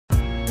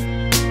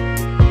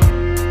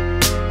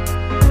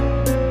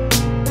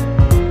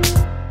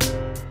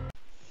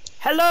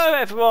Hello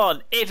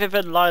everyone, Iviv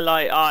and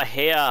LyLy are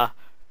here.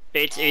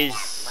 It is...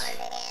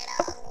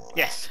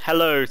 Yes,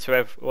 hello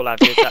to all our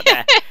viewers out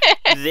there.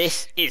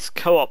 This is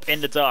Co-op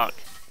in the Dark.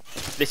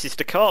 This is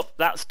the Co-op,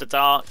 that's the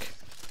Dark.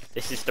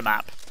 This is the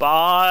map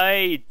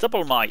by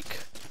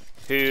DoubleMike.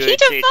 He devoted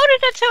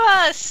it to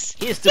us!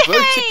 He has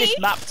devoted this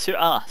map to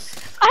us.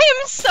 I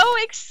am so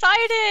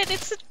excited!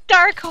 It's a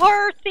dark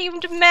horror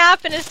themed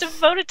map and it's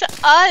devoted to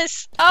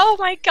us! Oh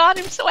my god,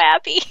 I'm so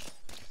happy!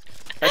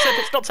 Let's hope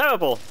it's not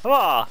terrible.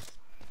 Hurrah!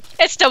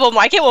 It's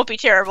DoubleMike, it won't be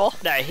terrible.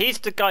 No, he's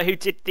the guy who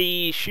did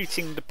the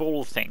shooting the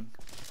ball thing.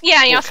 Yeah,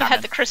 and he Ball also cannon.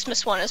 had the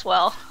Christmas one as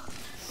well.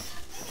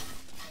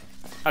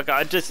 Okay,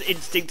 I just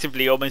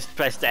instinctively almost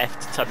pressed F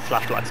to turn the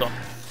flashlights on.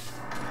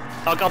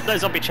 Oh god, no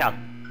zombie chow.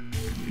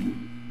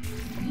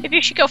 Maybe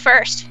you should go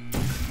first.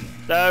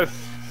 No.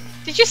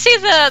 Did you see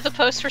the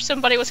post where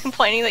somebody was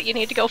complaining that you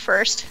need to go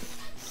first?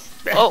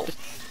 Oh.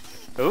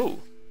 Ooh.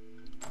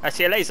 I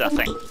see a laser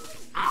thing.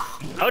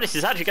 Oh, this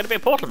is actually going to be a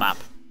portal map.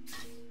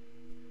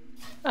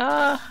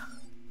 Huh.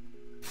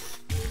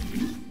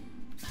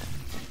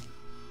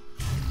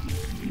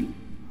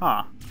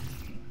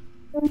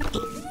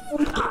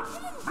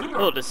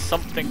 Oh, there's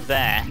something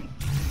there.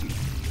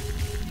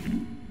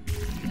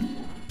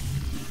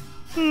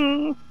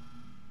 Hmm.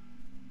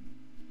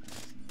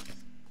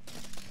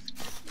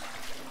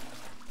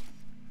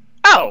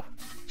 Oh!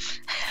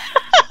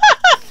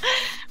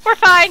 We're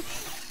fine!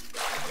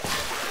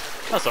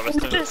 That's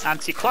almost an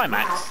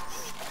anti-climax.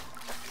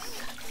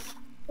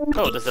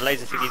 Oh, there's a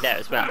laser thingy there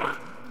as well.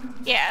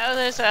 Yeah,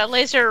 there's a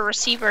laser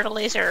receiver and a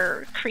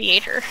laser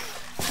creator.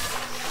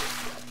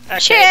 Okay.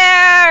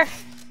 Chair!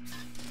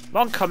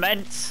 One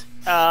comment.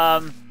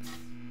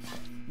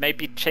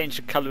 Maybe change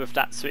the colour of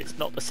that so it's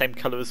not the same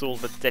colour as all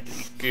the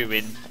deadly goo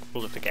in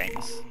all of the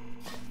games.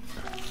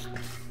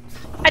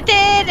 I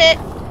did it!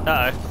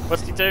 Uh oh, what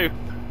did he do?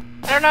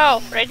 I don't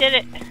know, but I did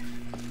it.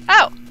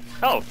 Oh!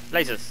 Oh,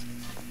 lasers.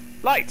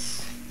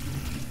 Lights!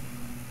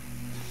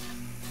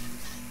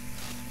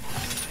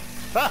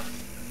 Ah!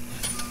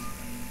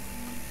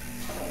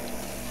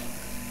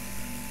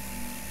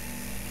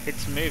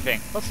 It's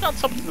moving. What's on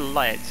top of the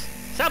light?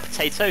 Is that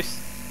potatoes?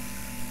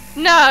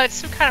 No, it's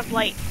some kind of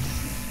light.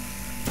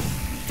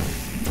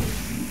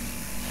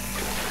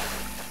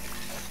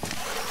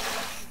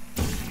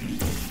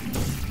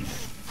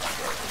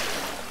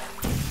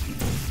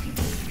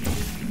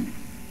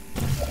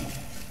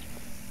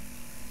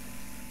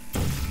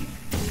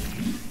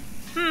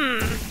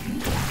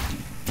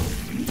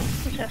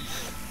 What's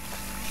this?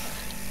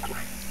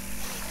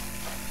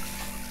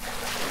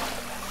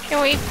 Can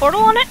we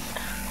portal on it?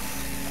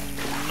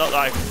 Not that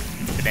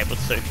I've been able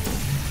to.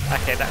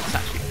 Okay, that's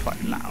actually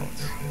quite loud.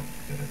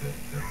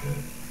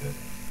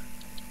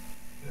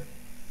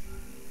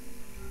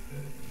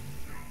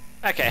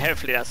 Okay,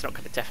 hopefully that's not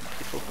going to deafen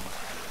people.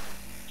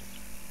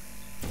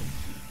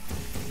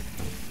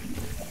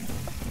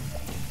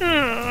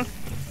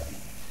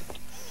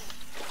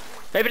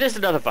 Maybe there's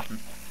another button.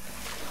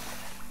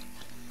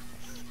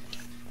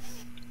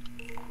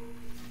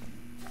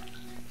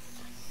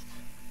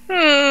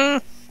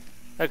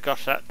 Oh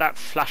gosh, that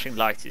flashing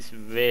light is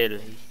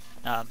really...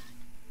 my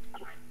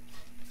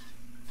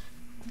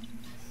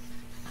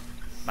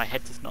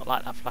head does not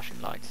like that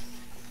flashing light.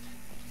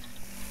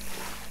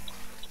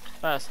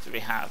 What else do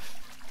we have?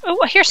 Oh,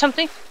 I hear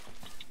something.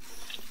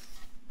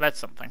 Read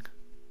something.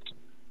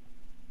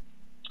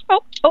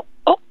 Oh, oh,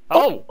 oh,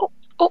 Oh! oh,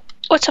 oh,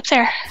 what's up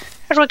there?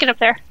 How do I get up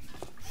there?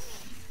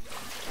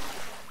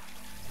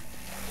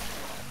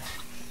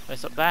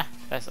 There's up there?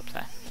 There's up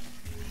there.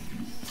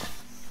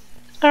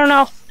 I don't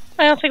know.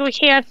 I don't think we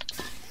can.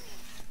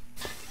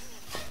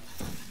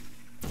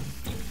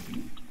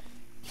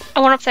 I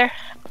want up there.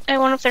 I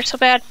want up there so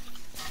bad.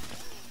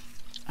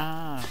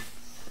 Ah.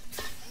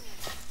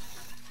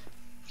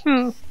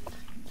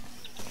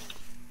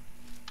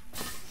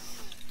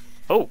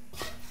 Oh!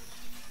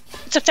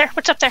 What's up there?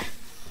 What's up there?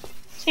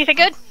 Is anything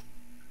good?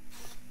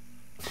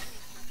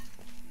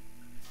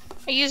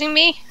 Are you using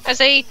me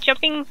as a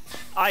jumping?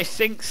 I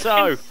think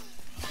so!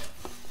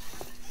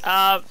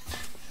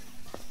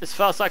 As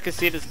far as I can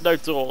see, there's no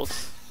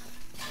doors.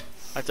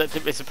 I don't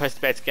think we're supposed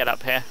to be able to get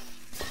up here.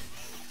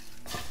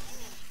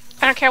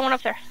 I don't care, I want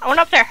up there. I want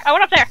up there! I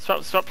want up there!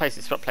 Swap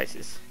places, swap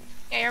places.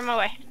 Yeah, you're in my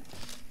way.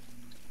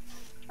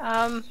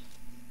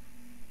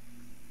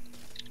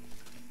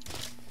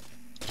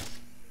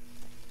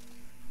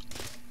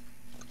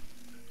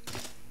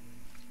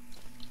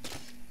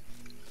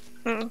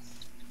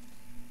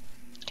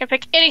 Can't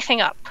pick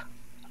anything up.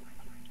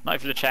 Not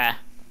even a chair.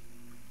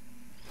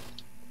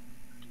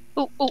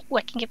 Ooh, ooh,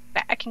 I can get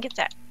back. I can get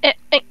that.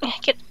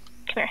 Come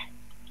here.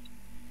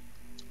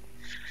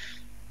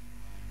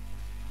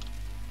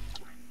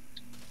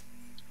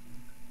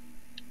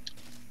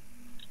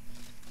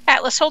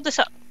 Atlas, hold this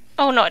up.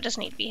 Oh no, it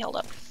doesn't need to be held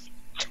up.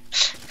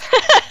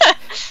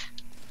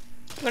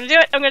 I'm gonna do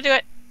it. I'm gonna do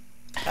it.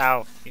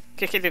 Ow! You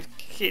kick it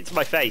into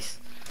my face.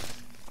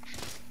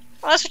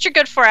 Well, that's what you're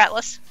good for,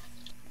 Atlas.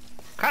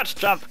 Crouch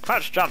jump!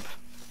 Crouch jump!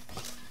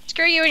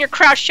 Screw you and your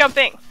crouch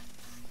jumping.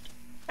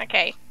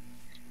 Okay.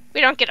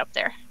 We don't get up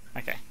there.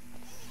 Okay.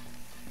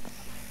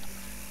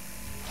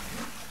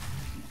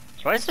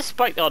 Where's the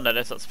spike? Oh no,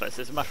 that's not supposed.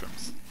 There's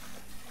mushrooms.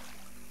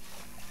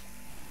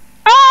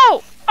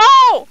 Oh!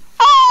 Oh!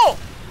 Oh!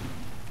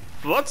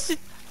 What's it?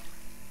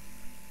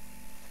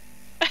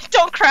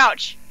 Don't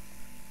crouch.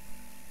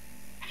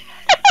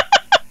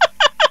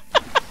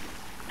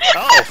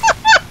 Oh.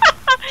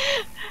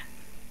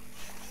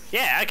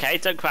 Yeah. Okay.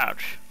 Don't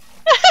crouch.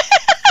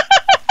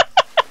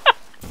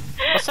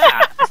 What's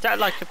that? Is that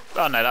like a?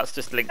 Oh no, that's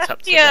just linked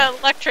up to the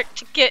electric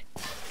to get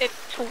it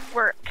to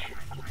work.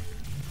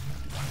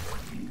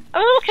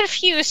 I'm a little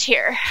confused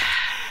here.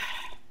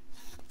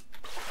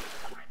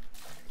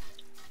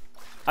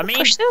 I mean,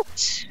 Push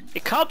this.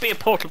 it can't be a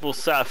portable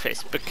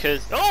surface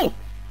because. Oh!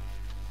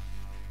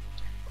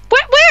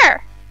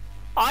 Where?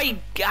 I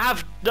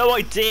have no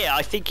idea.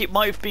 I think it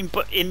might have been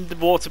put in the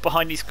water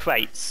behind these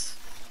crates.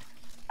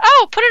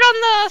 Oh, put it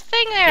on the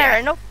thing there Yeah.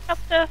 and open up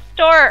the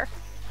door.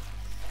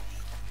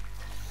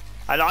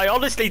 And I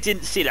honestly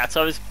didn't see that.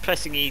 I was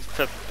pressing E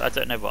for I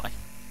don't know why.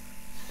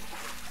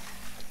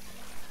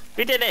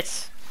 We did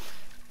it.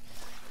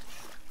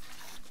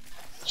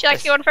 Would you like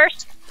to go in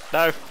first?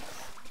 No.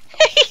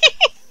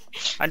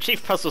 I'm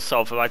chief puzzle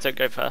solver. I don't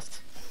go first.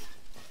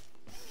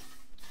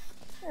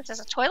 Is this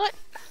a toilet?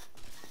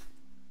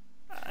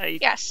 I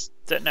Yes.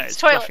 don't know. It's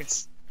flashing.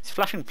 toilets. It's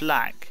flashing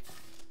black.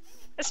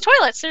 It's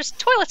toilets. There's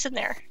toilets in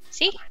there.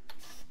 See? It's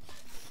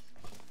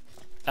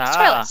Ah.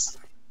 toilets.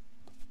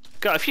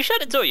 God, if you shut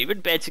the door, you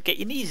wouldn't be able to get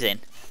your knees in.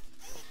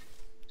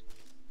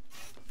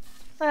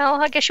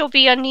 Well, I guess you'll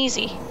be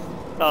uneasy.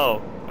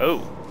 Oh. Oh.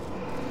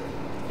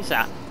 Who's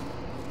that?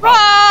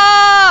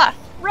 Rah!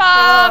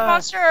 Rah,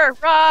 monster!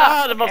 Rah!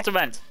 Ah, the Okay. monster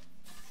went.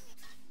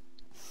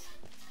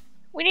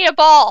 We need a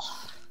ball.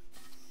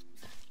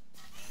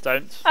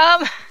 Don't.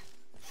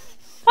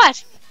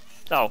 What?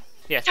 Oh.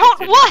 Yes. Don't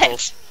we do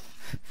what?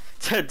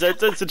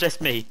 don't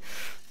suggest me.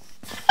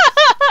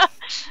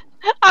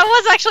 I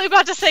was actually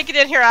about to say get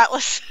in here,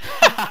 Atlas.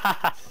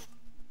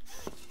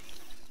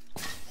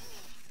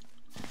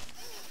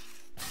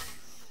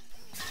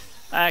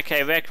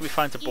 Okay, where can we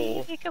find the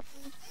ball?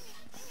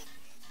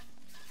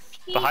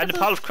 Behind the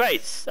pile of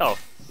crates. Oh,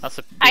 that's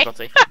a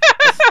body.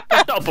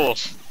 That's not a ball.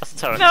 That's a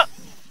turret. No.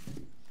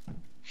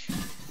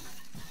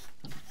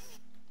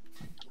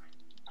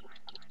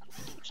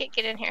 Can't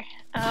get in here.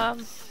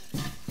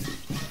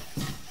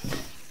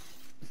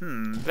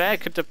 Where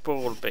could the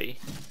ball be?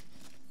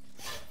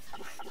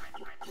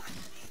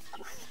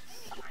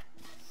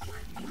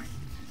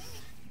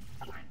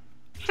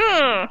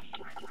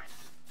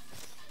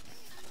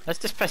 Let's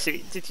just press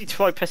it. Did you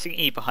try pressing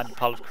E behind the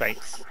pile of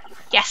crates?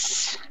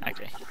 Yes.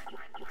 Okay.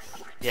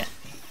 Yeah.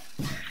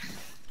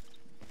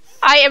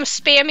 I am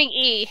spamming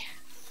E.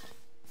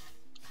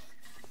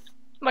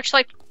 Much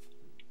like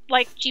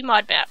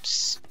Gmod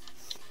maps.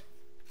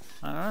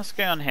 What's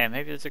going on here?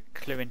 Maybe there's a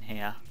clue in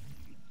here.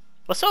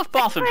 What sort of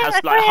bathroom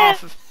has like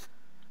half of?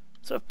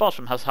 Sort of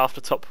bathroom has half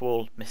the top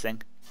wall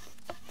missing.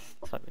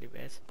 It's like really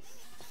weird.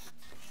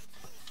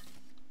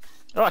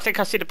 Oh, I think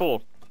I see the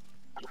ball.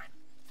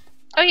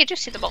 Oh, you do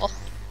see the ball.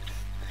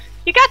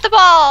 You got the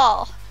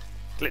ball!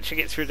 Glitching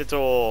it through the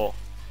door.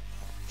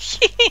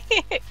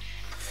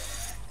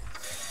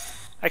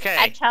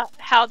 Okay. That's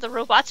how the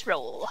robots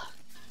roll.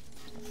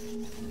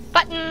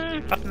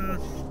 Button!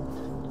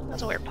 Button.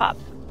 That's a weird pop.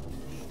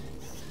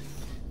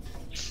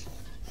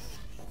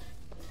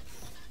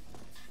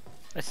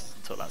 Let's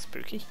talk about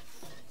spooky.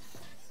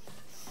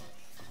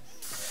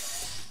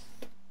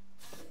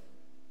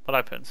 What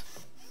opens?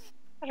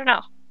 I don't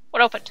know.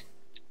 What opened?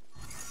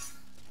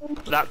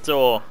 That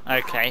door.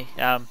 Okay.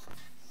 I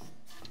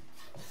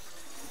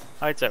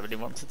don't really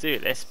want to do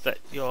this, but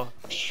you're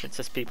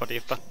Princess Peabody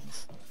of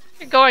buttons.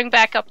 You're going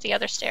back up the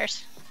other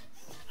stairs.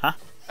 Huh?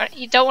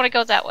 You don't want to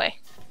go that way.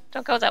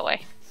 Don't go that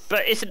way.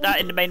 But isn't that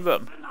in the main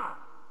room?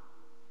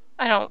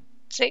 I don't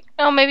see.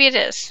 Oh, maybe it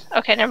is.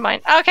 Okay, never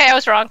mind. Okay, I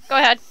was wrong. Go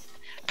ahead.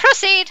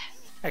 Proceed!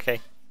 Okay.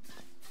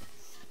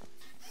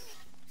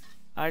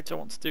 I don't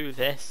want to do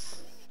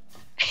this.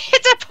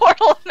 It's a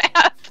portal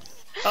map!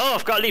 Oh,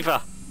 I've got a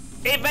lever.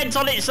 It went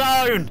on its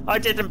own! I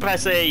didn't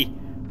press E.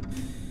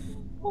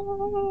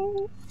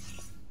 Oh,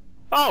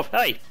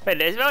 hey. Hey,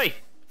 there's me.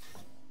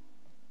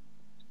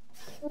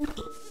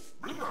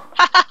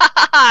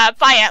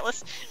 Bye,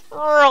 Atlas.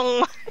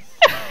 Wrong.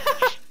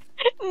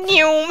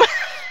 Noom.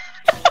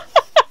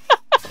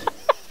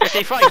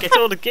 Okay, fine. Get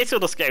all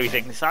the scary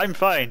things. I'm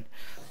fine.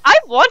 I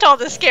want all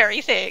the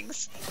scary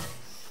things.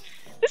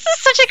 This is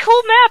such a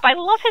cool map. I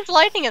love his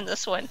lighting in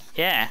this one.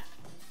 Yeah.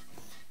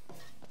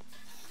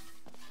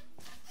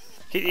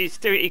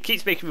 It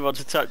keeps making me want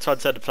to try and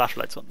turn the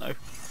flashlights on though.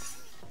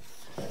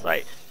 It's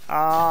like,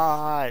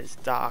 it's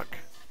dark.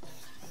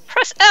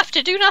 Press F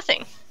to do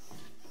nothing.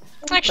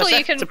 Actually, Press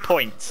you can. F to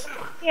point.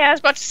 Yeah, I was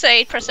about to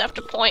say press F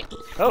to point.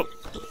 Oh.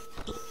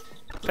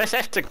 Press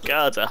F to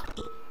girder.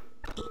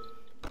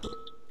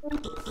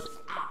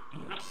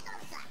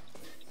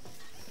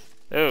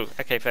 Oh,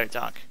 okay, very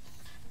dark.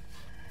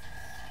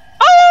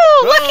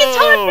 Oh, look, it's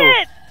Whoa!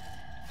 haunted!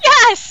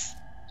 Yes!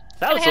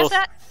 That Can was I have awesome.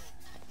 that?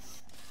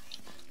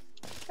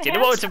 Do you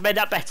know what would have made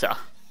that better?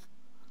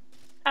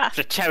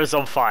 The chair is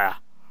on fire.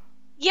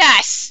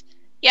 Yes!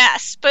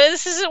 Yes, but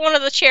this isn't one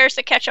of the chairs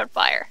that catch on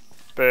fire.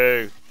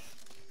 Boo.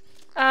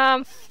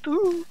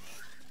 Boo.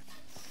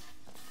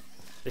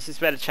 This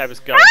is where the chair was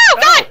going. Oh,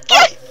 God!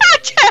 Oh,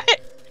 damn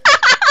it!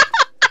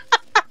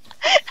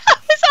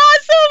 That was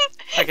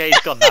awesome! Okay, he's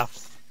gone now.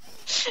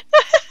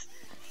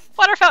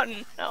 Water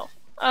fountain. No.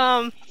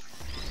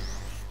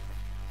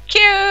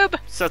 Cube!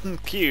 Sudden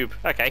cube.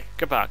 Okay,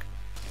 good back.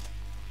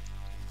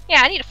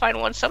 Yeah, I need to find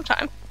one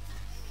sometime.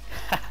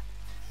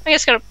 I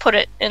guess gonna put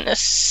it in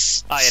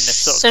this, in this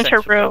sort of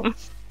center room.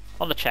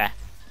 On the chair.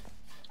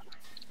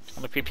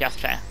 On the creepy ass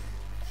chair.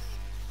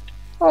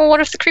 Oh, what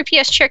if the creepy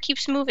ass chair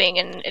keeps moving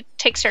and it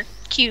takes our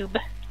cube?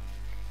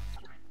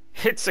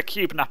 It's a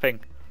cube napping.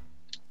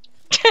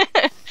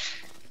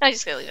 I'm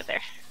just gonna leave it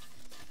there.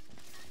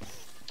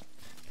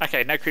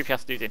 Okay, no creepy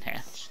ass dude in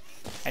here.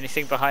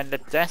 Anything behind the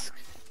desk?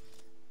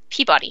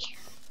 Peabody.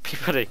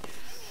 Peabody.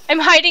 I'm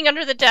hiding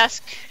under the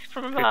desk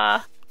from,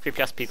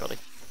 Creepy ass Peabody.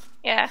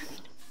 Yeah.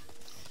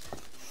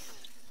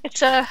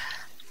 It's a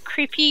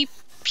creepy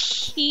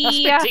That's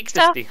piasta.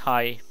 ridiculously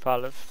high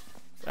pile of,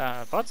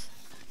 what?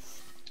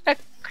 A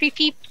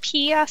creepy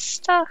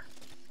piasta.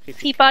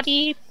 Creepy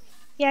Peabody.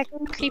 Yeah,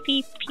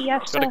 creepy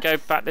piasta. Gotta go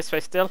back this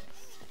way still.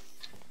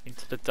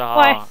 Into the dark.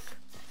 Why?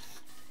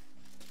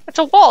 It's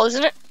a wall,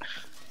 isn't it?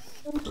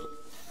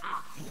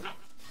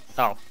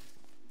 Oh.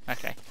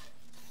 Okay.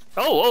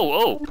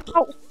 Oh!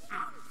 Oh.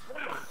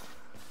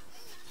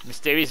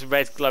 Mysterious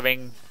red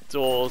glowing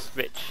doors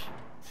which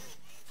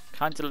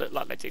kind of look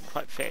like they didn't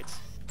quite fit.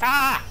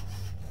 Ah!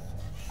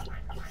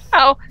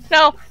 Oh,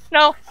 no,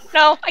 no,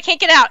 no, I can't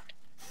get out.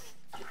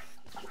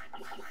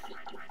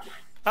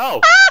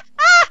 Oh!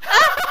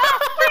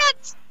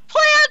 Plants!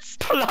 Plants!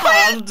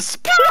 Plants!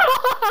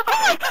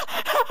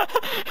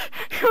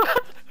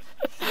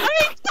 I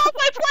mean, stop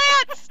my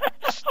plants!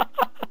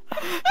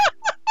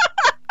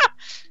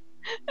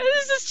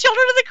 Is this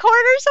Children of the Corn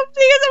or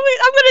something?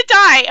 I'm gonna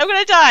die! I'm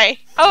gonna die!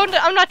 Oh, no,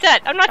 I'm not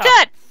dead! I'm not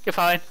dead! You're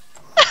fine.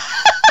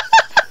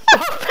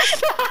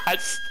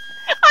 That's...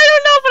 I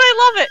don't know, but I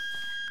love it!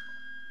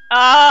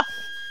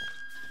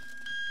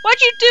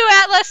 What'd you do,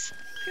 Atlas?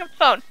 Pick up the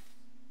phone.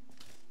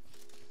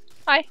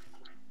 Hi.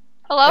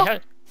 Hello? Okay.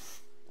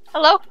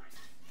 Hello?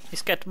 You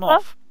scared them Hello?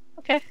 off.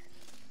 Okay.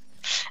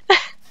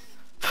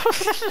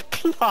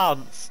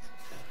 Plants.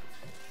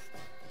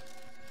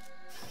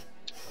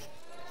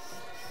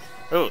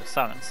 Oh,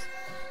 silence.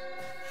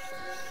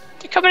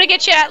 They're coming to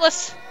get you,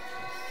 Atlas.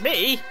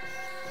 Me?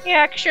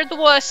 Yeah, 'cause you're the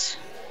wuss.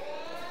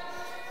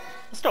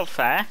 That's not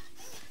fair.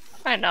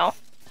 I know.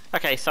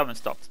 Okay, someone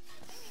stopped.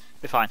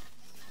 We're fine.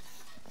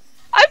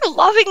 I'm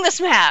loving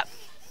this map.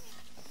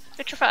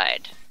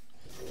 Vitrified.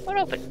 What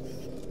open?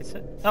 Is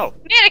it? Oh.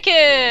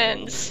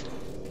 Mannequins!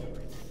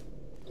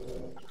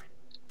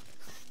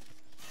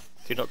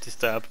 Do not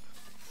disturb.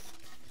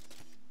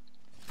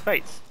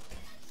 Crates.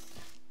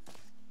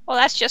 Well,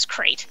 that's just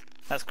crate.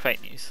 That's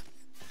crate news.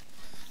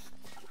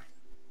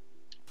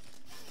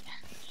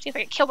 See if I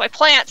can kill my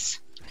plants.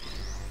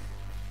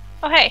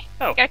 Oh, hey.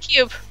 Oh. I got a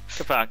cube.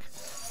 Good back.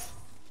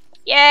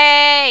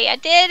 Yay! I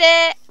did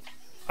it!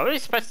 Are we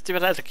supposed to do a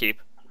leather cube?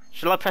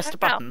 Shall I press the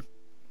button?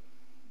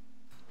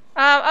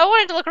 I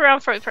wanted to look around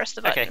before we press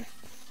the button. Okay.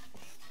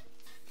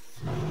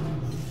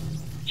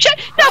 Shit!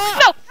 No! Ah!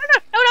 No!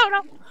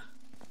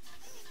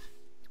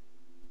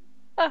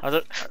 I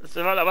don't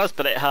know what that was,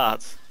 but it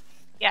hurts.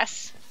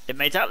 Yes. It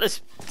made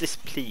Atlas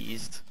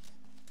displeased.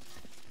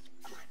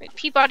 Made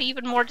Peabody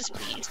even more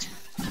displeased.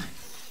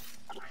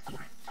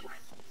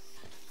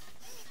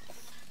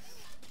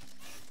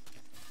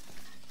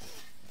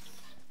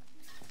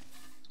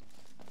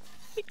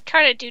 We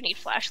kinda do need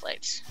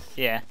flashlights.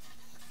 Yeah.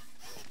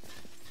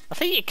 I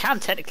think you can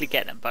technically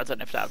get them, but I don't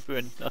know if that would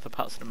ruin other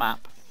parts of the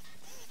map.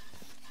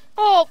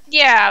 Oh,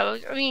 yeah,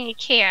 I mean, you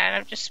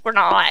can. We're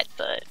not,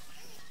 but...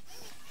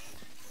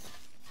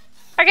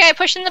 Okay,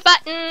 pushing the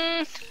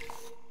button!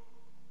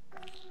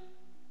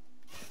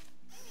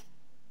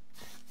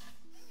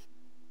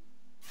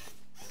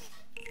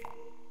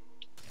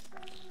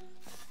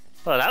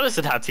 Well, that was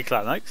an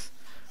anticlimax.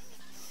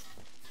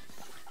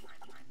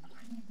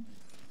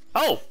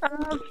 Oh!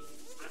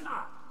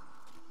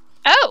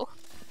 Oh!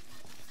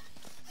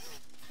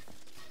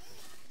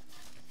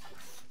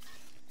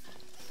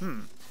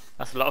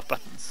 That's a lot of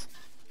buttons.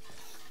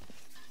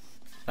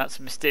 That's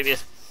a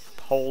mysterious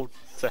hole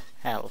to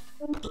hell.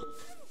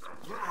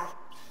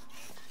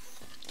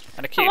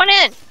 And a cube. I want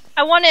in!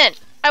 I want in!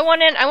 I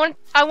want in!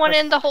 I want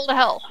in the hole to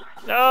hell.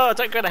 No,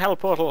 don't go to hell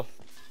portal.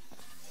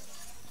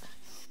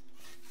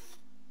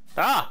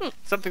 Ah!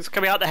 Something's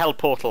coming out the hell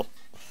portal.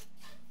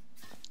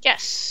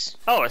 Yes.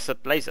 Oh, it's a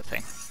laser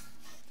thing.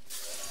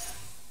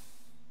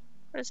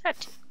 What is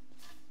that?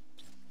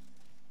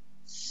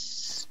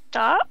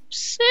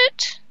 Stops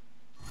it?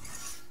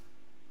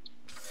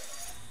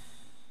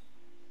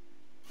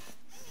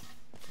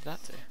 What did that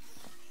do?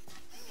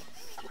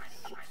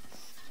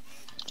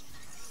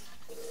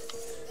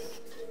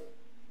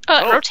 Oh,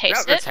 it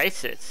rotates that it.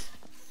 rotates it.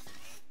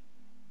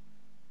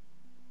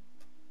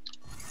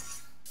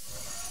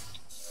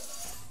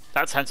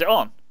 That turns it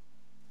on.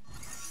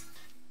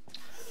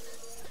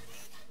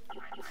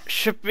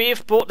 Should we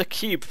have bought the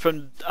cube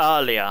from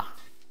earlier?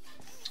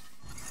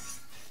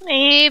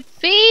 Maybe?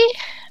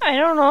 I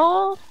don't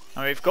know. I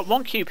mean, we've got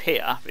one cube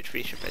here, which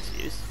we should be able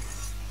to use.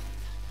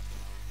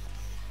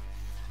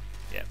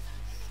 Yeah.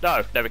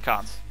 No, we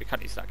can't. We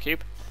can't use that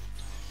cube.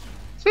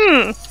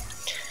 I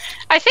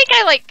think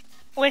I, like,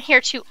 went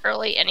here too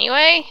early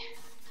anyway.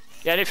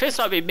 Yeah, and it feels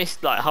like we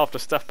missed, like, half the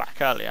stuff back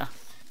earlier.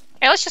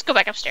 Okay, let's just go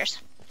back upstairs.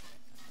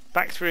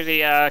 Back through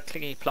the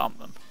clingy plant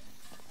room.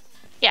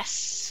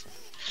 Yes.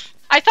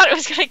 I thought it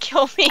was gonna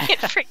kill me. It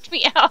freaked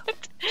me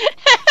out.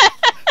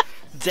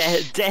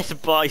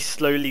 Death by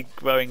slowly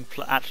growing,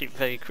 actually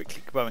very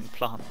quickly growing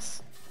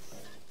plants.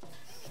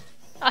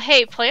 Oh,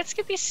 hey, plants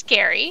can be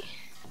scary. You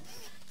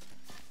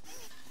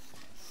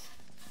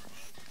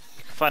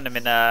can find them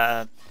in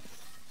a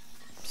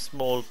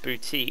small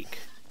boutique.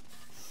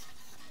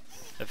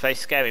 A very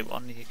scary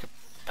one. You could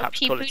perhaps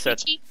call it a...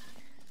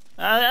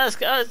 I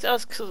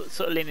was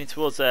sort of leaning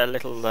towards a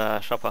little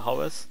shop of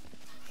horrors.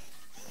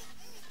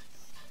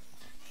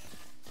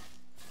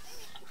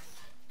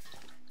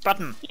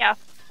 Button! Yeah.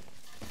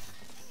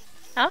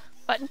 Huh?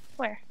 Button?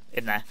 Where?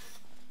 In there.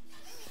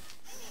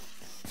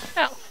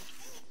 Oh.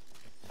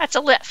 That's a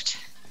lift.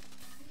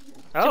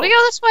 Oh. Did we go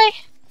this way?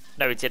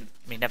 No, we didn't.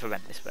 We never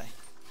went this way.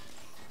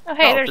 Oh,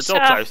 hey, Oh, there's the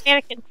door closed.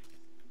 mannequin.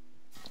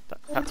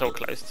 That's all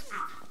closed.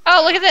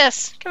 Oh, look at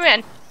this. Come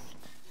in.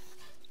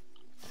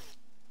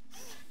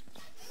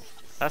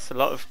 That's a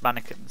lot of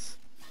mannequins.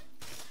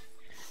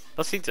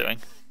 What's he doing?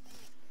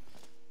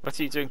 What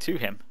are you doing to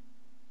him?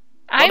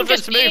 I'm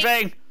just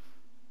moving!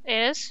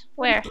 It is?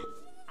 Where?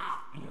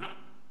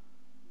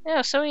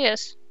 Oh, so he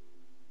is.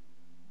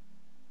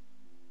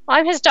 Well,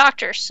 I'm his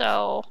doctor,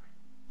 so...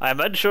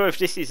 I'm unsure if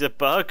this is a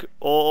bug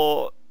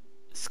or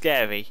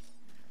scary.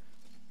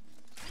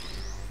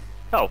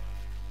 Oh.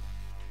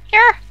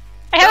 Here!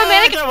 I have a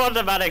mannequin! I don't want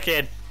a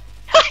mannequin!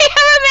 I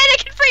have a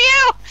mannequin for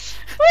you!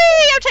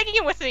 Whee! I'm taking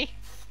him with me.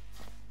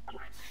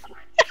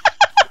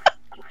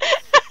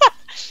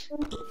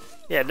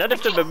 Yeah, none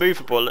of them are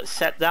movable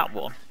except that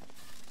one.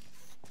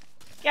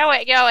 Get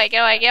away, get away,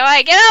 get away, get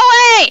away, get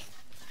away!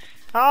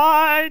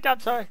 Hi, I'm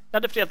sorry.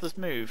 None of the others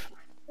move.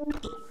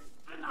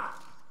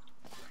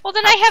 Well,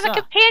 then I have a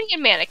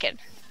companion mannequin.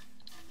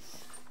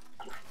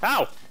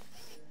 Ow!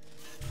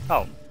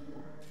 Oh.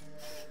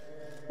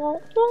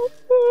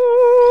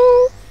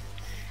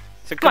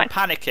 It's a good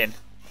panicking.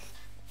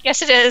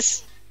 Yes, it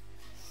is.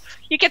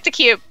 You get the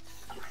cube.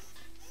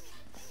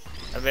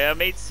 And we'll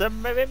meet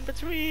somewhere in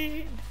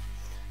between.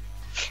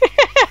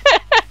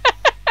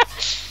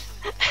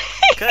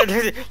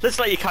 Looks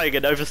like you're carrying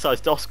an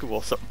oversized Oscar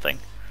or something.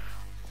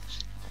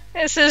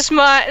 This is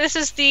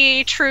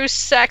the true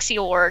sexy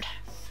award.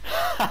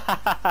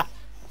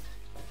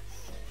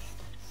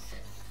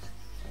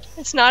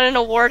 It's not an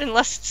award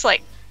unless it's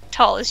like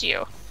tall as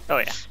you. Oh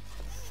yeah.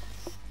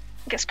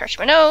 I guess scratch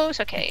my nose.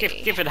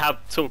 Okay. Given how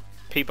tall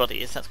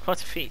Peabody is, that's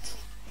quite a feat.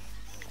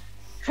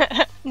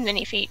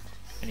 Mini feet.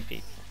 Mini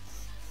feet.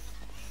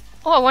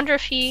 Oh, I wonder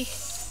if he.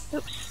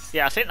 Oops.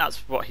 Yeah, I think that's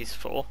what he's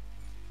for.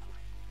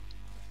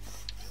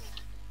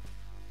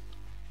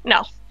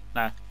 No.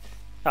 No.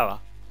 Oh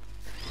well.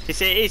 He's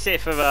here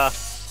for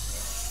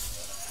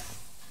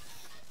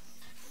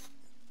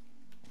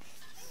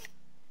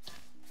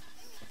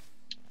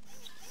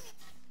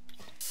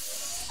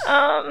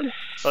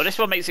Oh, this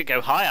one makes it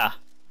go higher.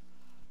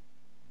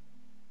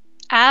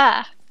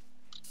 Ah.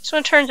 This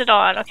one turns it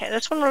on. Okay,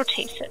 this one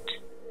rotates it.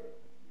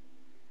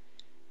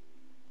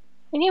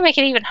 We need to make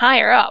it even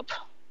higher up.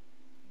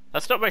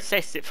 That's not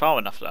rotated it far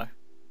enough though.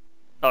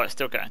 Oh, it's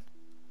still going.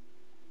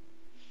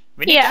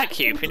 We need that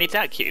cube. We need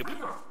that cube.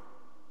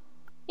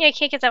 Yeah, I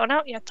can't get that one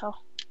out yet though.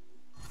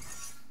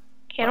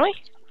 Can we?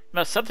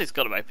 No, something's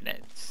got to open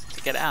it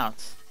to get it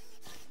out.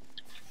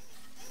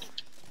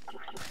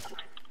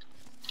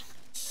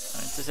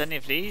 Does any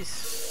of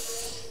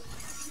these?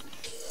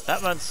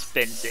 That one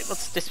spins it.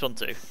 What's this one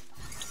do?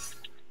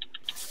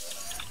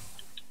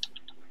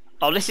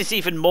 Oh, this is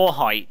even more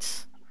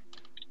height.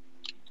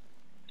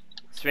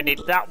 So we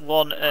need that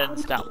one and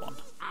that one.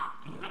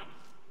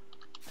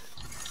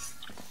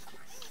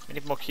 We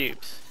need more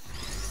cubes.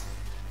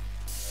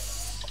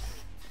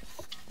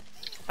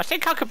 I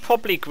think I could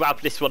probably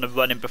grab this one and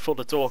run in before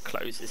the door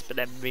closes, but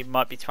then we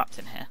might be trapped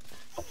in here.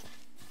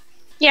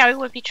 Yeah, we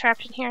would be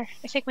trapped in here.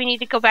 I think we need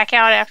to go back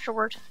out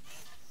afterward.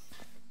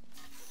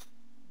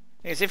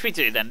 Because if we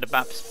do, then the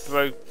map's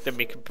broke, then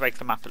we can break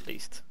the map at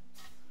least.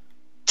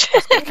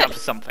 That's going to count for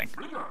something.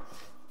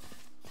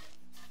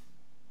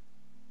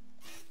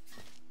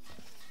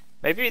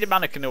 Maybe the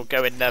mannequin will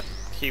go in the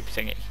cube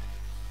thingy.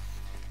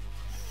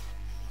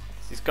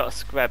 He's got a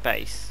square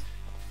base.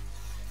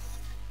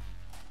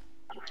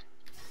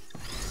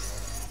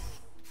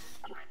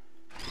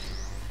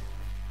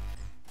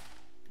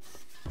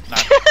 No.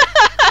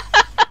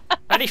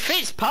 And he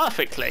fits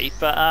perfectly,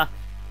 but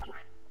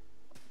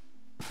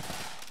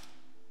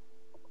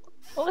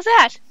What was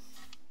that?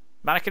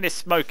 mannequin is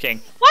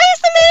smoking. Why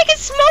is the mannequin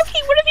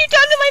smoking? What have you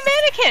done to my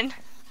mannequin?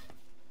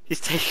 He's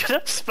taken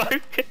up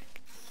smoking.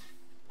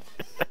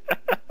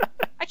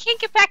 I can't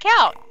get back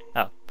out.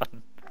 Oh,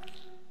 button.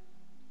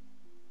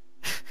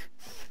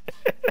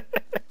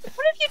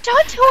 What have you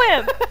done to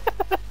him?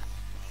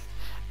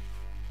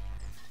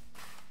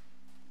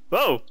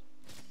 Whoa!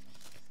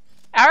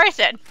 Alright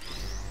then.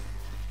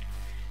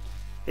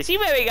 Is he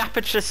wearing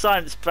Aperture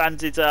Science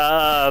branded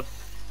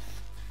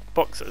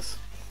boxers?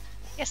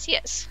 Yes, he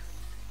is.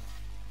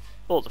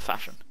 All the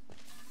fashion.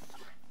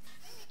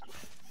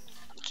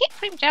 You can't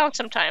put him down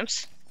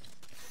sometimes.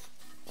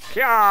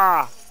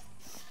 Yeah.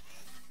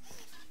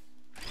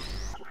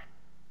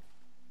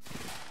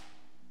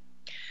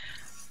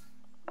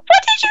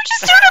 What did you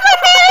just do to my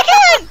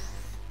mannequin?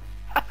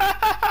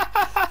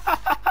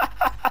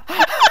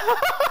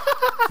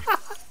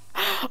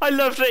 I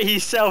love that he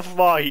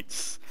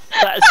self-writes.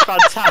 That is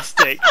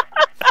fantastic.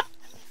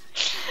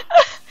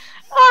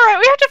 Alright,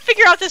 we have to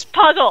figure out this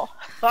puzzle.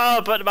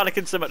 Oh, but the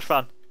mannequin's so much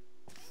fun.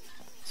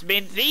 So, I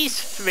mean, these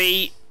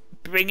three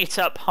bring it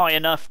up high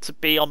enough to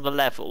be on the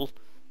level.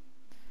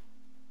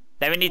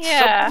 Then we need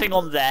something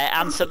on there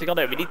and something on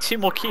there. We need 2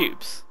 more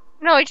cubes.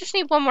 No, we just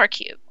need 1 more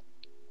cube.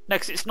 No,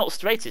 because it's not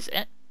straight, is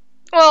it?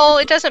 Well,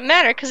 it doesn't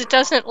matter because it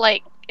doesn't,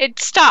 like, it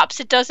stops.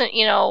 It doesn't,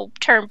 you know,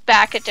 turn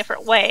back a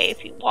different way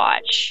if you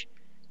watch.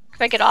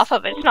 If I get off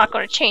of it, it's not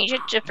going to change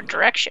it a different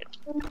direction.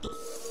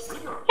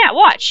 Yeah,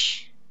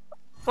 watch.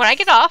 When I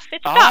get off,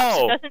 it stops.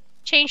 Oh. It doesn't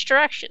change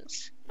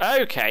directions.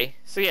 Okay,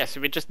 so yeah,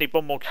 so we just need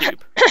 1 more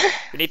cube.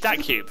 We need that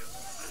cube.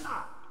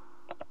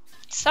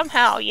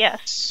 Somehow,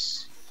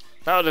 yes.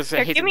 Oh, there's a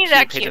Here, hidden give me cube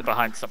that hidden cube.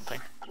 behind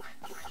something.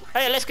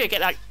 Hey, let's go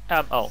get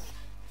that. Oh.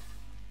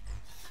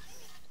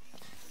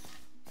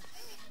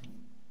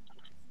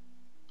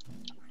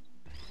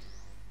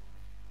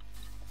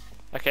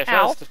 Okay,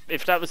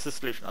 if that was the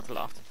solution, I'd have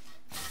laughed.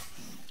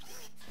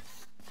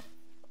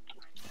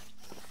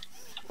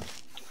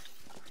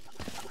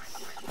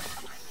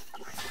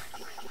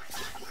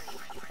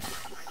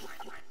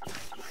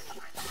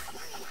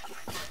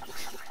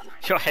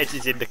 Your head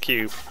is in the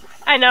cube.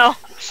 I know.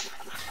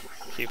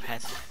 Cube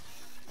head.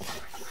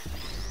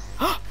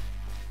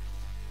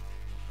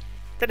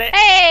 Did it?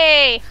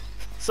 Hey!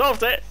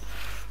 Solved it!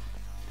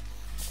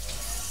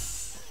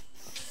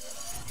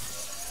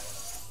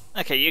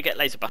 Okay, you get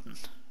laser button.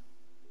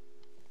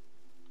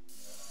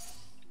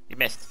 You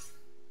missed.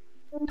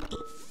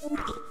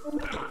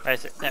 Where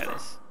is it? There it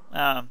is.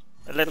 A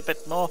little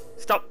bit more.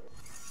 Stop!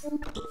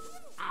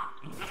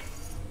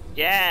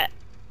 Yeah!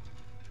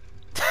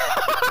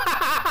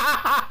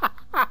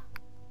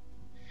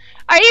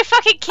 Are you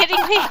fucking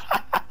kidding me?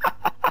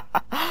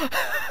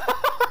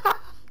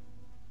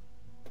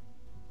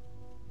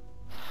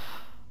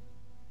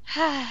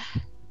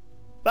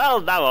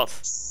 Well, now what?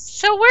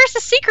 So where's the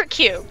secret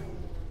cube?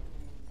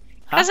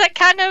 Huh? Because that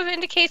kind of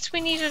indicates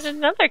we needed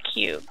another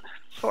cube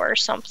for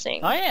something.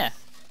 Oh yeah.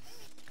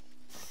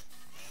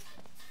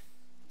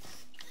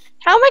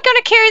 How am I going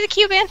to carry the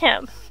cube in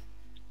him?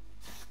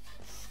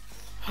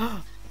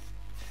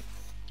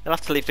 You'll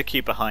have to leave the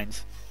cube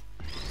behind.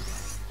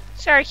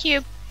 Sorry,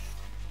 cube.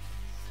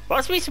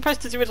 What are we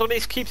supposed to do with all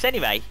these cubes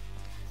anyway?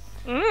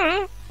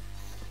 I've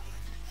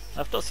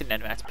not seen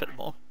anywhere to put them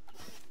all.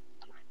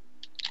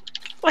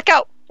 Look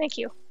out! Thank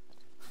you.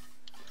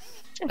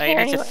 It's in No, here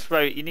you need anyway. to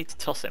throw. You need to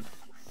toss him.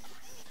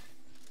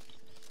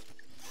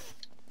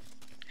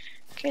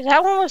 Okay,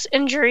 that one was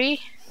injury.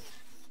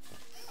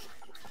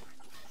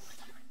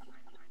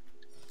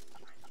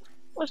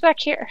 What's back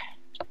here?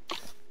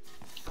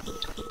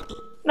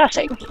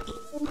 Nothing.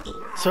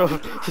 So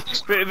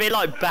we're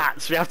like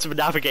bats. We have to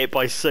navigate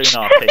by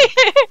sonar.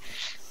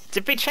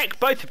 Did we check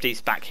both of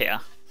these back here?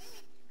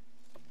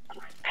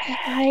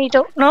 I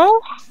don't know.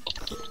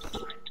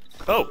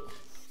 Oh,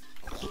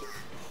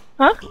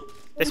 Huh?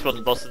 this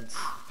one wasn't.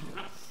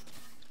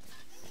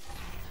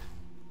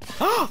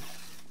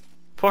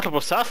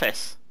 Portable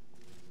surface.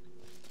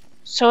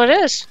 So it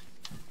is.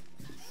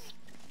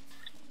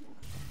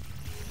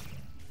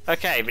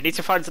 Okay, we need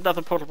to find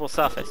another portable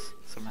surface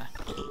somewhere.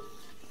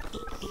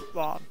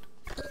 One.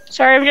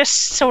 Sorry, I'm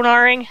just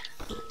sonaring.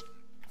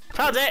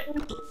 Found it.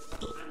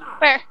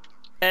 Where?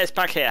 It's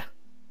back here.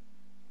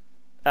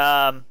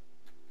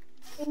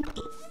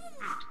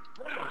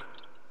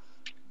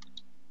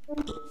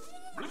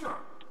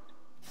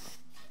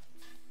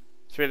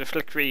 Through the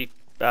flickery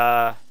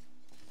door.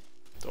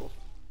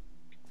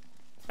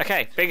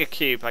 Okay, bigger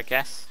cube, I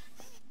guess.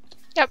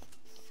 Yep.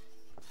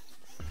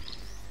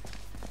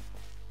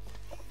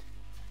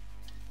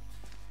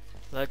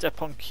 Load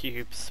up on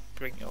cubes,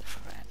 bring your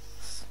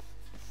friends.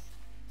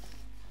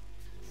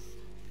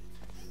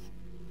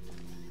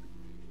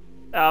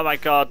 Oh my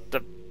god,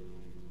 the...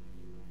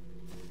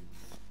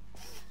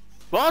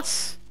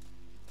 What?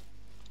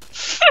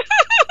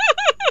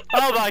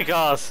 Oh my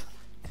god!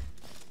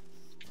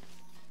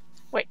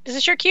 Wait, is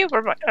this your cube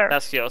or my?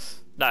 That's yours.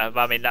 No,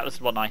 I mean, that was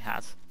the one I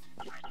had.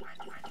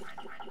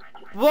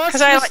 What's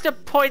 'Cause I the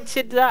point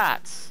in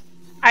that?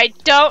 I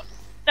don't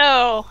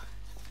know.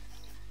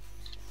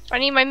 I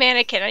need my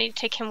mannequin. I need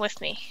to take him with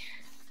me.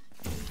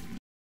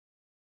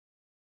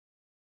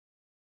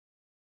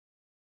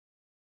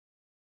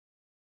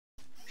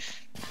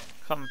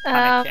 I'm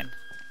panicking.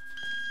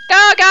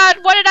 Oh God!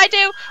 What did I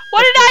do?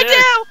 What did I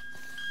do?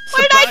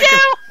 What did I do?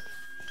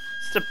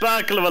 It's a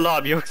burglar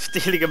alarm. You're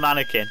stealing a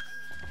mannequin.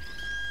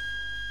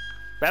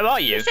 Where are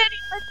you? He said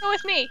he'd go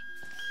with me.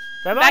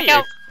 Where are you?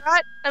 Out.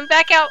 Right? I'm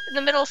back out in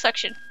the middle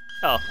section.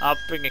 Oh, I'll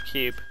bring a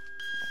cube.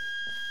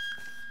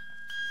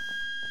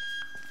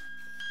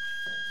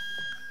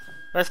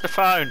 Where's the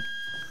phone?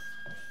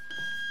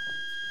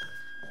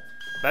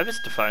 Where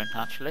is the phone,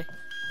 actually?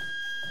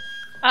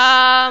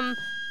 Trying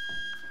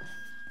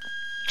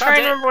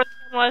to remember what the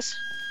phone was.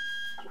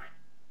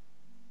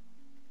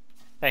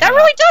 That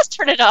really does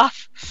turn it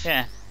off.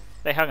 Yeah,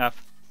 they hung up.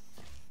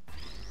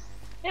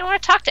 They don't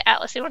want to talk to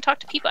Atlas. They want to talk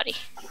to Peabody.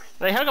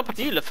 They hung up with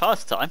you the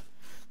first time.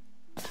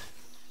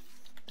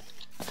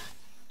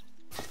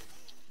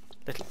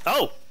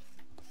 Oh!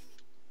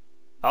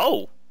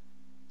 Oh!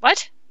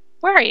 What?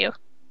 Where are you?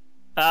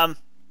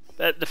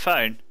 The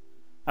phone.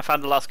 I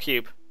found the last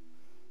cube.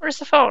 Where's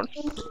the phone?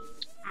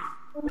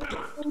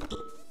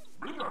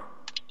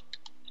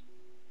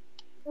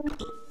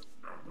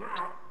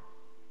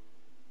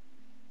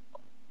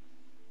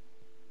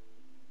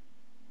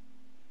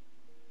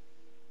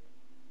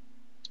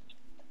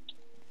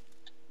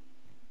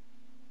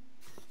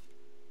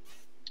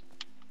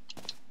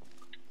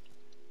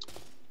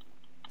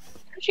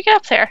 How'd you get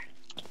up there?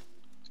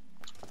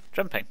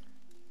 Jumping.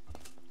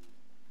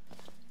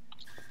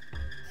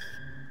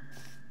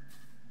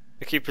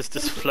 The cube is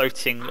just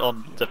floating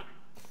on the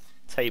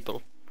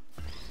table.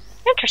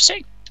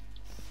 Interesting.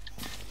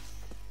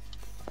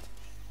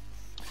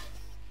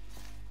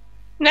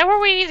 Now where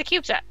we need the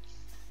cubes at?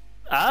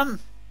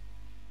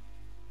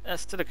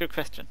 That's still a good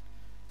question.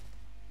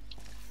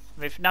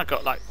 We've now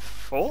got like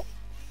 4?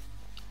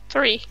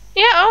 3.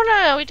 Yeah, oh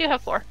no, we do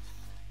have 4.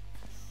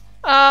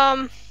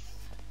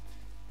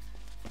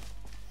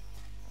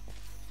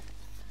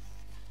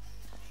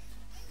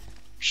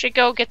 Should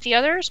go get the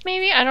others,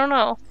 maybe? I don't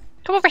know.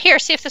 Come over here,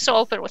 see if this will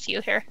open with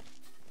you here.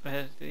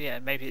 Yeah,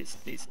 maybe it's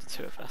the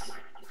 2 of us.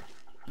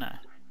 No.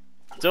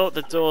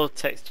 The door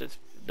texture's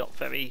not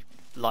very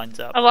lined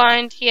up.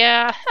 Aligned,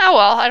 yeah. Oh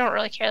well, I don't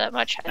really care that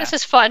much. No. This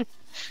is fun.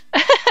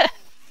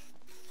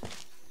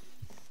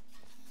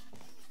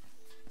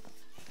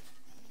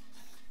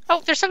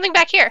 Oh, there's something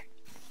back here.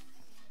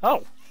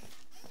 Oh.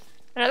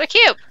 Another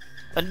cube.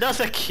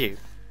 Another cube.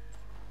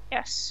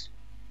 Yes.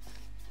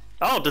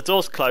 Oh, the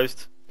door's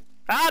closed.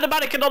 Ah, the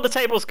mannequin on the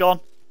table's gone.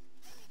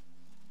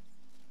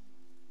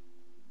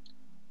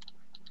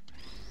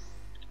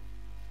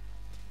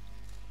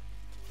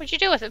 What'd you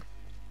do with him?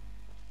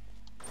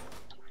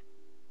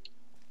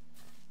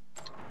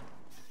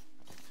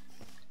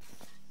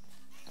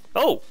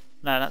 Oh!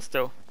 No, that's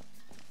still...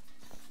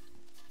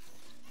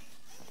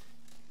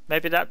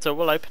 Maybe that door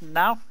will open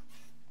now?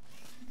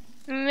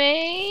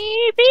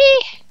 Maybe?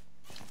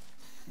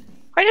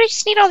 Why do we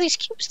just need all these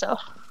cubes, though?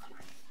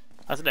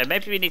 I don't know,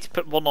 maybe we need to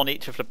put one on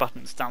each of the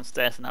buttons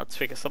downstairs and that'll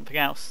trigger something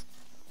else.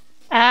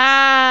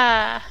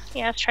 Ah,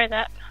 yeah, let's try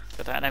that.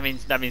 But that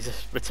means a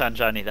return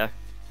journey, though.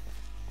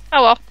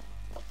 Oh well.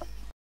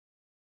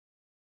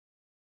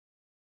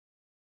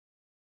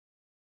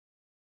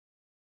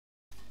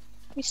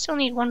 We still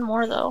need one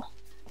more, though.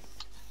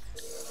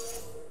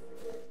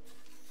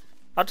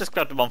 I'll just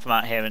grab the one from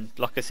out here and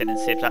lock us in and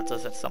see if that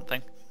does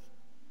something.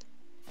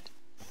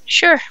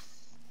 Sure.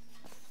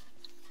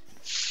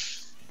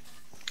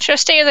 Should I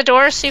stay in the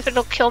door, see if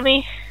it'll kill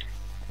me?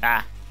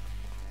 Nah.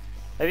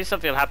 Maybe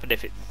something will happen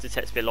if it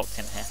detects we're locked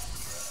in here.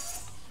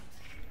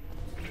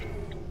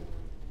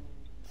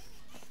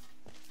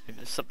 Maybe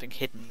there's something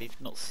hidden we've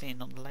not seen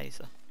on the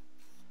laser.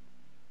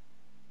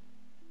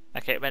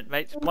 Okay, it went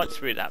right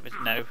through that with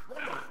no...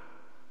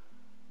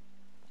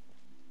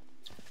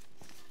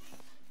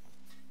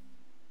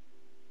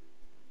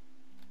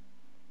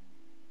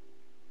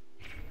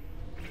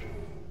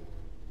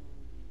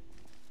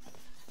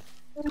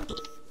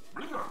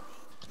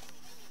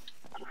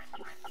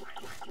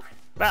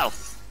 Well.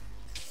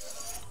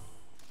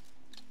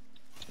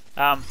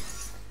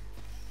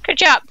 Good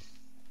job.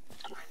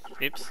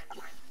 Oops.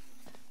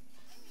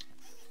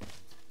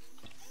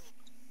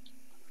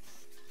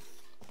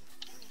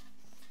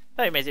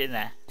 Oh, you made it in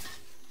there.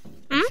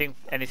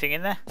 Anything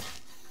in there?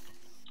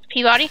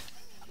 Peabody?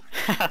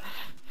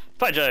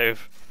 By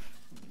Jove.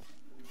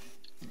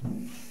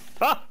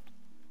 Ah!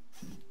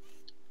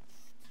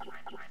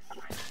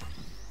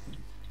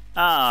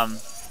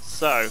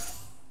 So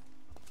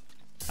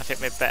I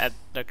think we'd better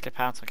no clip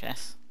out, I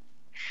guess.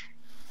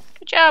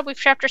 Good job, we've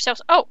trapped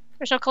ourselves. Oh,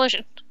 there's no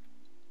collision.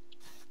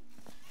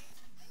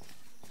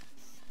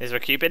 Is there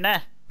a cube in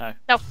there? No.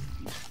 No.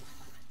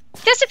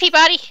 Just a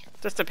Peabody.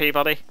 Just a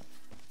Peabody.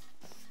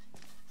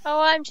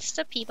 Oh, I'm just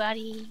a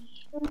Peabody.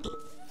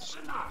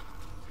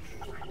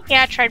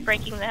 Yeah, I tried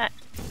breaking that.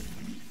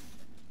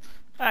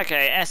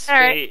 Okay, SV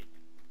right.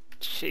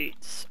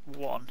 Sheets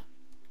 1.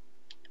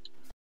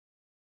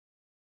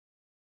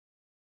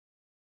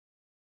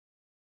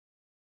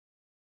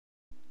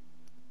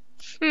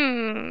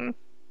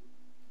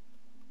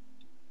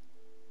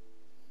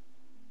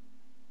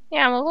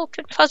 Yeah, I'm a little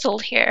bit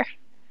puzzled here.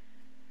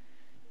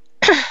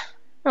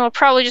 I'll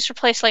probably just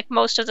replace like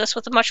most of this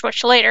with a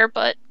much later,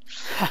 but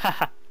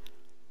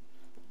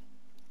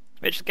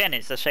which again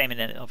is a shame in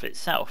and of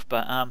itself,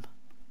 but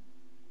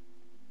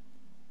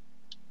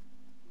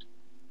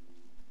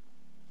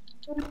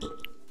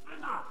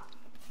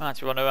right,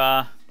 do you want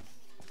to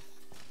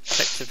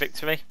click to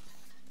victory?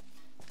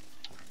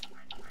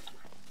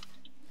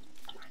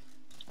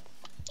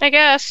 I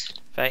guess.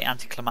 Very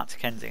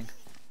anticlimactic ending.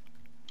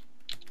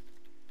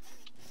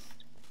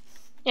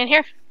 In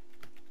here?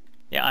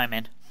 Yeah, I'm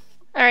in.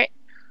 Alright.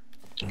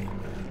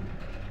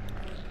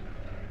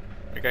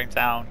 We're going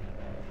down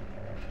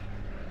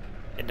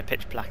in the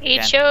pitch black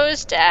again. He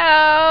chose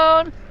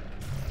down.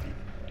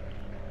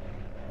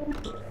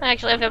 I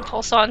actually have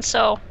impulse on,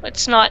 so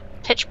it's not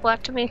pitch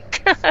black to me.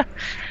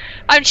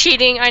 I'm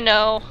cheating, I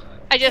know.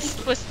 I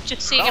just was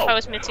seeing if I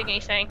was missing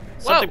anything.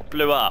 Something Whoa.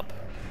 blew up.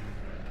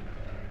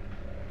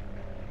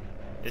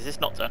 Is this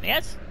not done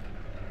yet?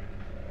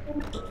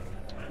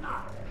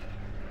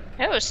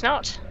 No, it's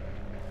not.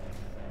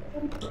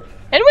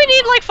 And we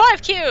need like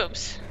 5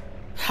 cubes!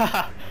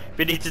 Haha,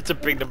 we needed to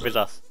bring them with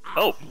us.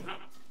 Oh!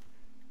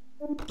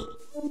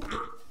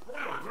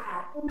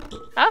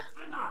 Huh?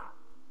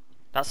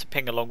 That's a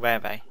ping along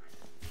railway.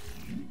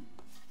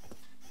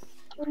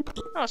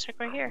 Oh, it's like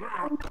right here.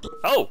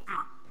 Oh!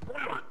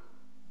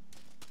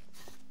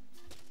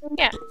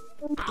 Yeah.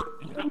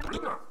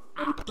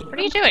 What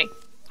are you doing?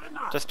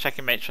 Just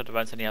checking, make sure there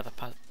weren't any other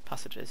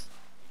passages.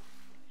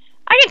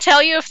 I can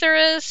tell you if there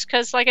is,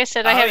 because like I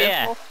said, I have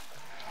info.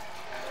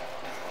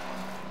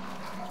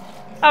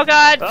 Oh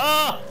god!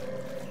 Oh!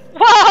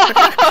 Whoa!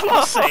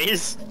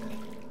 Crosses!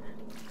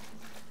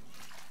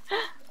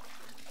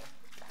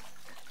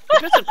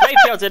 There's a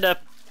graveyard in a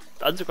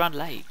underground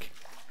lake.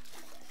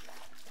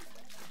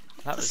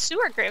 That It's a was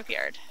sewer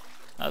graveyard.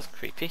 That was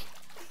creepy.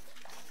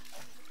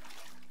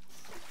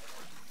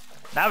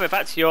 Now we're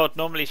back to your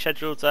normally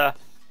scheduled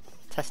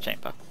test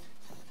chamber.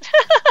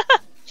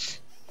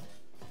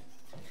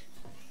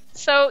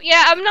 So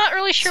yeah, I'm not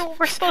really sure what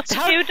we're supposed to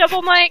do,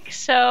 DoubleMike.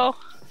 So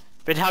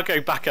we're now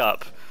going back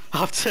up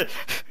after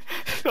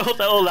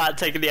all that,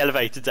 taking the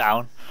elevator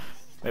down.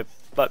 We're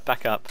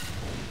back up.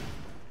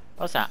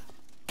 What's that?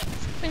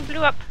 something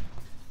blew up.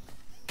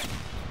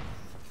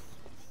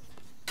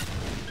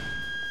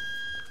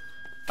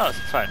 Oh, it's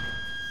a phone. Do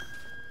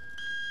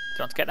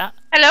you want to get that?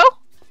 Hello?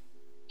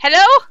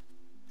 Hello?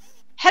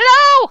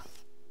 Hello?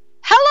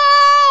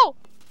 Hello?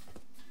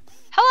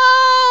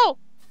 Hello?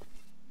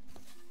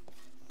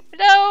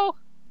 Hello?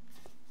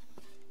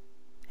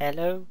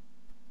 Hello?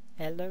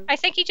 Hello? I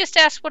think he just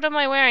asked, what am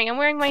I wearing? I'm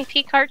wearing my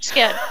peak heart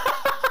skin.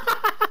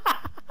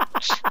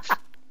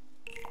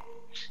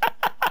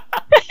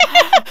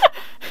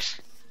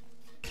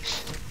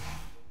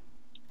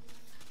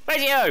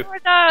 Radio! We're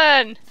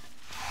done!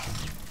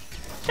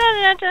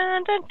 Dun,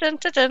 dun, dun, dun, dun,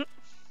 dun.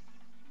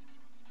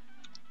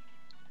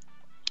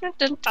 Dun,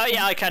 dun, Oh dun.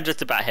 yeah, I can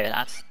just about hear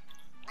that.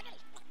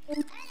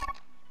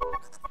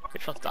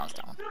 Which one's down?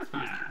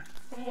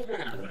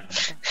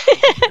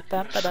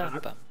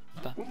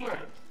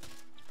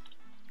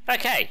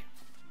 Okay.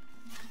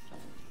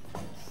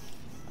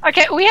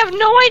 Okay, we have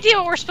no idea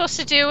what we're supposed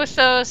to do with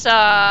those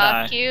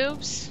No.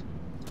 cubes.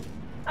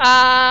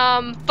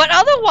 But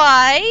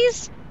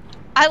otherwise,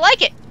 I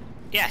like it.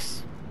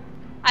 Yes.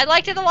 I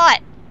liked it a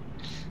lot.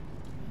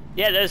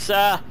 Yeah, there's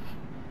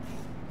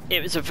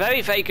it was a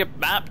very, very good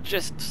map,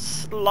 just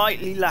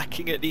slightly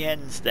lacking at the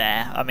ends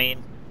there. I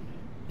mean,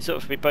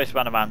 we both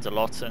ran around a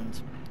lot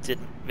and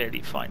didn't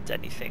really find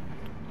anything.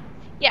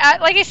 Yeah,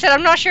 like I said,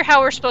 I'm not sure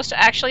how we're supposed to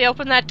actually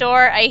open that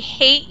door. I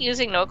hate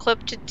using no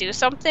clip to do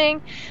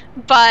something,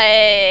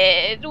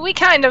 but we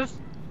kind of...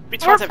 We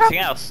tried everything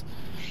else.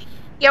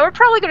 Yeah, we're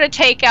probably going to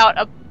take out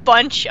a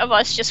bunch of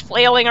us just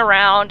flailing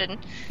around and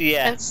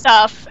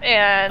stuff.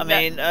 And I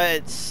mean,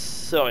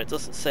 sorry, it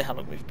doesn't say how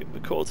long we've been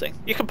recording.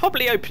 You can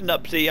probably open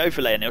up the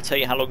overlay and it'll tell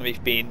you how long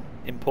we've been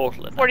in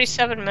Portal.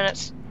 47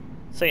 minutes.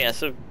 So yeah,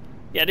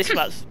 this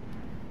map's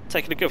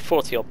taken a good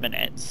 40 odd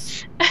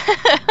minutes.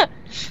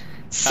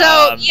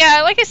 So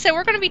yeah, like I said,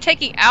 we're going to be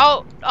taking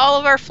out all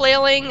of our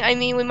flailing. I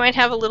mean, we might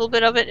have a little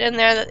bit of it in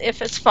there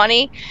if it's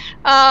funny.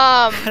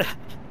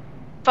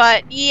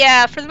 But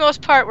yeah, for the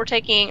most part, we're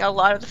taking a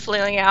lot of the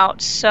flailing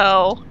out.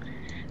 So,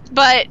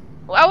 but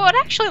I would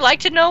actually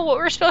like to know what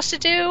we're supposed to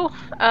do.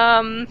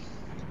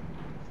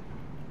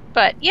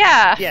 But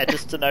yeah. Yeah,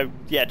 just to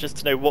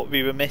know what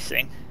we were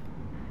missing.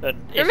 And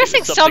we're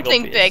missing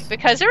something big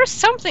because there was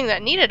something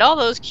that needed all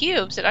those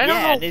cubes, and I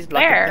don't know needs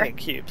where. like 1 million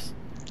cubes.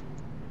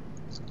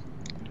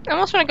 I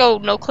almost want to go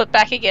no clip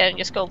back again and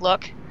just go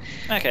look.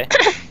 Okay.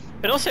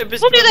 And also,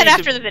 we'll do that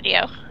after the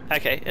video.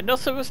 Okay, and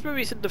also, what's the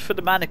reason for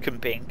the mannequin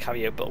being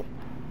carryable?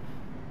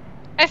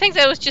 I think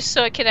that was just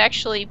so it could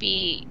actually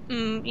be,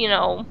 you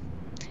know,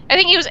 I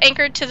think he was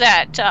anchored to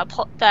that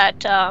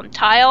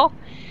tile,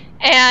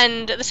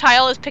 and the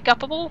tile is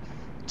pick-upable,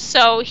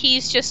 so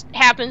he's just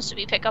happens to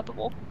be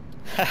pick-upable.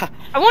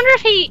 I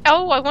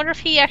wonder if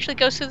he actually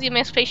goes through the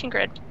emancipation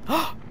grid.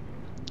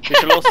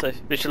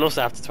 we shall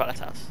also have the toilet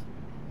house.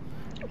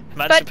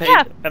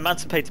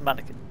 Emancipated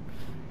mannequin.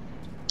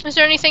 Is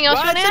there anything else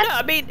Well, you I want to don't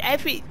add? know. I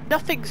mean,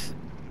 nothing's.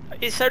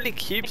 It's only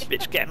cubes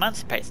which get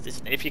emancipated,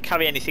 isn't it? If you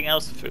carry anything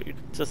else food,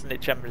 doesn't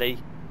it generally?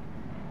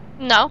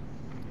 No.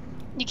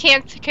 You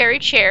can't carry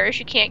chairs,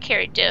 you can't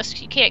carry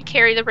discs, you can't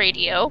carry the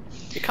radio.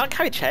 You can't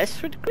carry chairs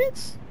through the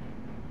grids?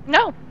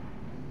 No.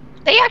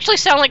 They actually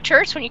sound like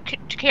turrets when you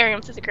carry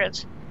them through the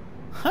grids.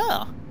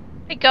 Huh.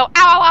 They go, ow,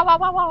 ow, ow,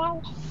 ow,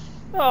 ow,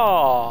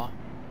 ow. Oh.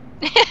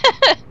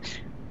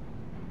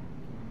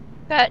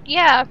 But,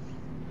 yeah.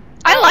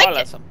 I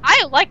liked it.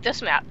 I like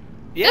this map.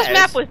 Yes. This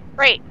map was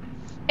great.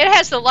 It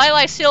has the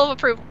LyLy seal of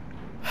approval.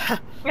 And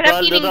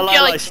I'm eating the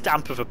jelly. LyLy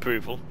stamp of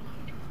approval.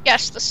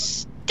 Yes, the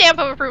stamp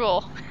of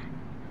approval.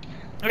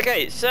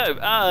 Okay, so,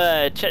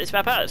 check this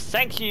map out.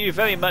 Thank you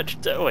very much,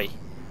 Oi.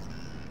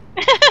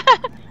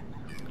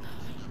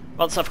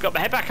 Once I've got my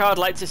head back, I'd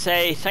like to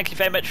say thank you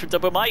very much for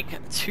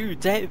DoubleMike to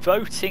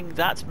devoting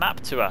that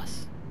map to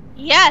us.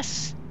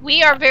 Yes,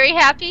 we are very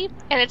happy,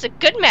 and it's a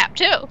good map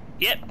too.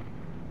 Yep.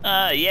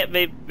 Yeah,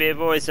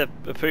 we've always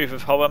approve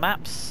of horror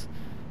maps.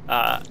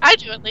 I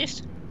do, at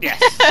least.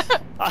 Yes.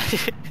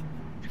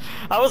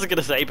 I wasn't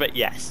gonna say, but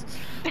yes.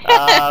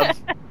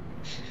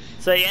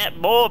 So yeah,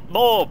 more.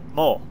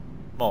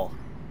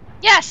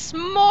 Yes,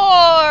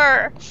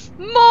 more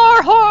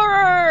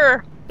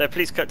horror. So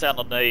please cut down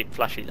on the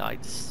flashy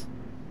lights.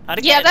 And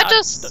again, Yeah, that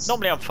does.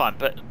 Normally I'm fine,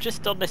 but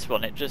just on this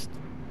one, it just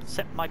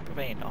set my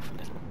brain off a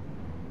little.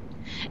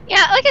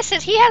 Yeah, like I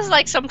said, he has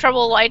like some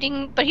trouble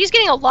lighting, but he's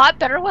getting a lot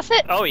better with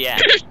it. Oh yeah.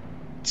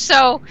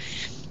 So,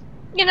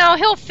 you know,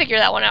 he'll figure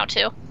that one out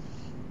too.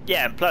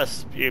 Yeah, and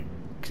plus you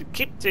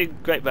keep doing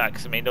great work.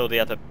 'Cause I mean, all the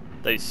other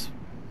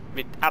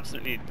we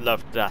absolutely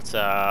loved that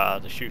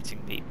the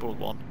shooting meatball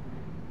one.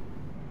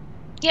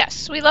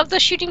 Yes, we love the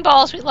shooting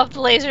balls. We love the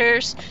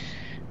lasers,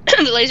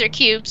 the laser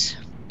cubes.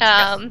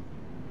 Yes.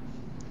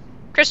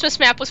 Christmas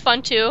map was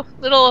fun too.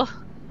 Little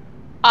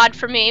odd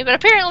for me, but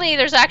apparently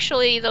there's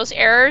actually those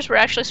errors were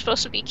actually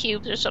supposed to be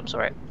cubes or some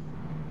sort.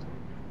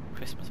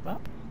 Christmas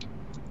map?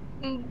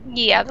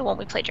 Yeah, the one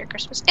we played during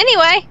Christmas.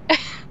 Anyway, do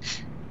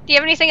you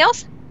have anything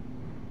else?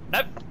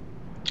 Nope.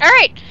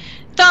 Alright,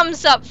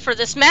 thumbs up for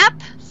this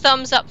map,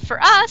 thumbs up for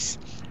us,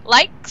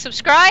 like,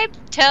 subscribe,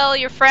 tell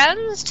your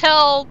friends,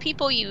 tell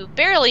people you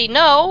barely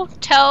know,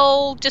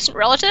 tell distant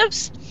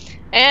relatives,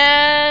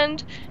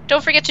 and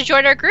don't forget to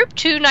join our group,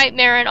 2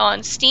 Nightmarin'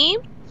 on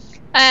Steam,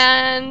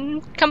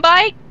 and come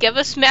by, give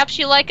us maps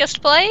you like us to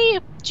play,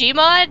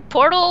 Gmod,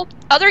 Portal,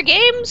 other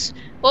games,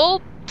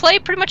 we'll play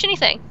pretty much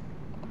anything.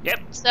 Yep.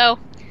 So,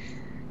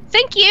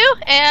 thank you,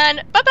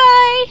 and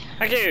bye-bye!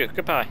 Thank you.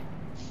 Goodbye.